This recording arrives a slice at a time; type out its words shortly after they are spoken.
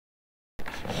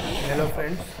Hello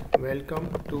friends, welcome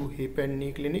to Hip and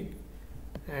Knee Clinic,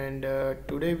 and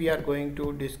today we are going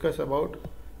to discuss about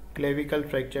clavicle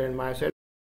fracture and myself.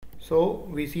 So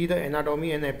we see the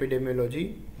anatomy and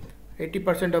epidemiology.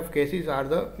 80% of cases are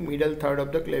the middle third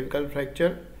of the clavicle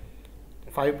fracture,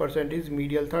 5% is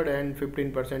medial third and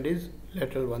 15% is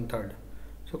lateral one third.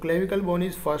 So clavicle bone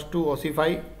is first to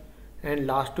ossify and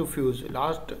last to fuse.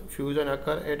 Last fusion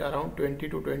occur at around 20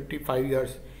 to 25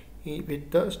 years with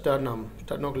the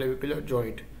sternoclavicular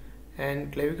joint,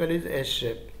 and clavicle is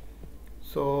S-shaped.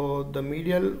 So the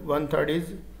medial one third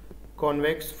is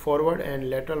convex forward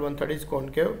and lateral one third is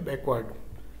concave backward,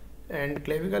 and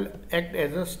clavicle act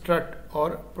as a strut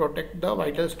or protect the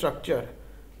vital structure.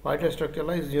 Vital structure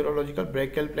like neurological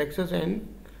brachial plexus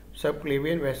and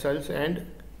subclavian vessels and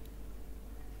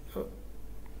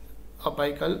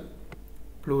apical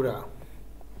pleura,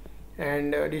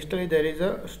 and distally there is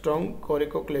a strong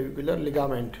coricoclavicular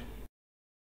ligament.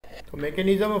 The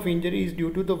mechanism of injury is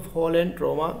due to the fall and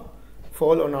trauma,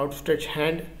 fall on outstretched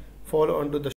hand, fall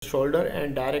onto the shoulder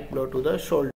and direct blow to the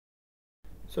shoulder.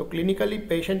 So clinically,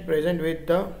 patient present with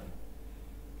the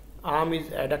arm is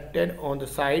adducted on the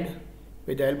side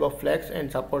with the elbow flex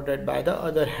and supported by the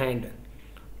other hand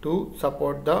to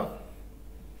support the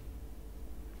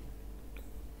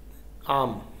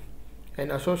arm. And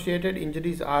associated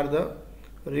injuries are the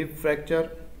rib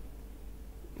fracture,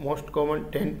 most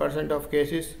common 10% of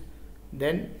cases,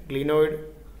 then glenoid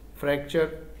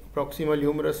fracture, proximal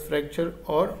humerus fracture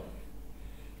or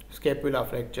scapula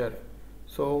fracture.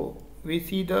 So we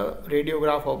see the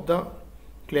radiograph of the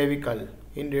clavicle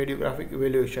in radiographic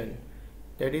evaluation,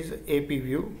 that is AP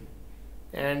view,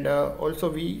 and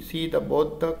also we see the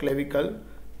both the clavicle.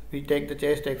 We take the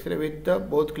chest X-ray with the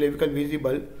both clavicle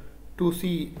visible to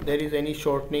see there is any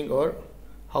shortening or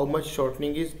how much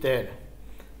shortening is there.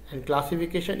 And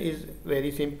classification is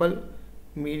very simple: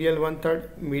 medial one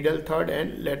third, middle third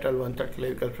and lateral one third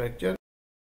clavicle fracture.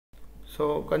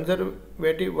 So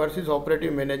conservative versus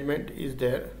operative management is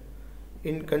there.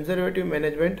 In conservative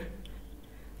management,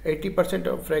 80%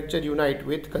 of fracture unite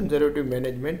with conservative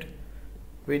management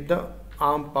with the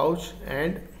arm pouch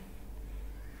and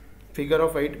figure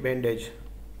of 8 bandage.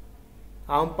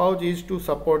 Arm pouch is to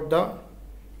support the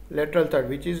lateral third,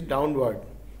 which is downward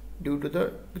due to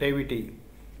the gravity,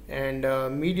 and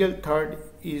medial third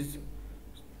is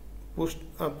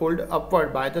pulled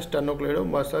upward by the sternocleidomastoid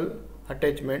muscle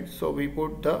attachment. So we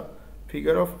put the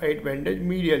figure of 8 bandage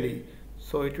medially,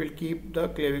 so it will keep the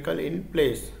clavicle in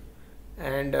place.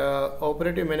 And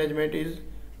operative management is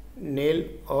nail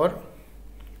or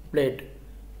plate.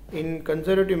 In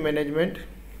conservative management,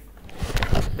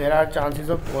 there are chances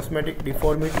of cosmetic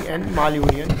deformity and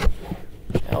malunion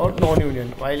or non-union,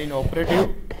 while in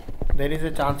operative there is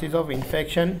a chances of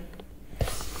infection,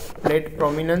 plate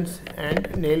prominence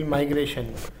and nail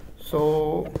migration.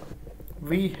 So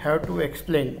we have to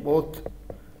explain both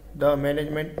the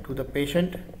management to the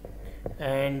patient,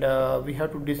 and we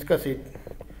have to discuss it.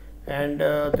 And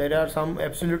there are some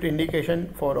absolute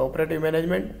indication for operative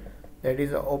management, that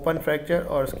is open fracture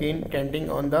or skin tenting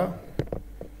on the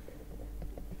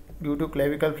due to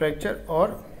clavicle fracture,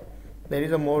 or there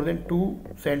is a more than 2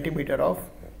 centimeter of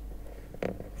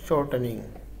shortening.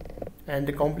 And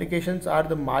the complications are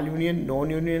the malunion,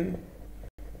 non-union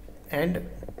and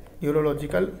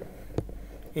neurological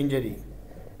injury.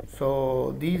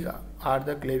 So these are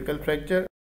the clavicle fracture,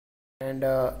 and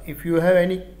if you have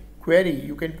any query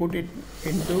you can put it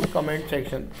into comment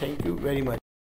section. Thank you very much.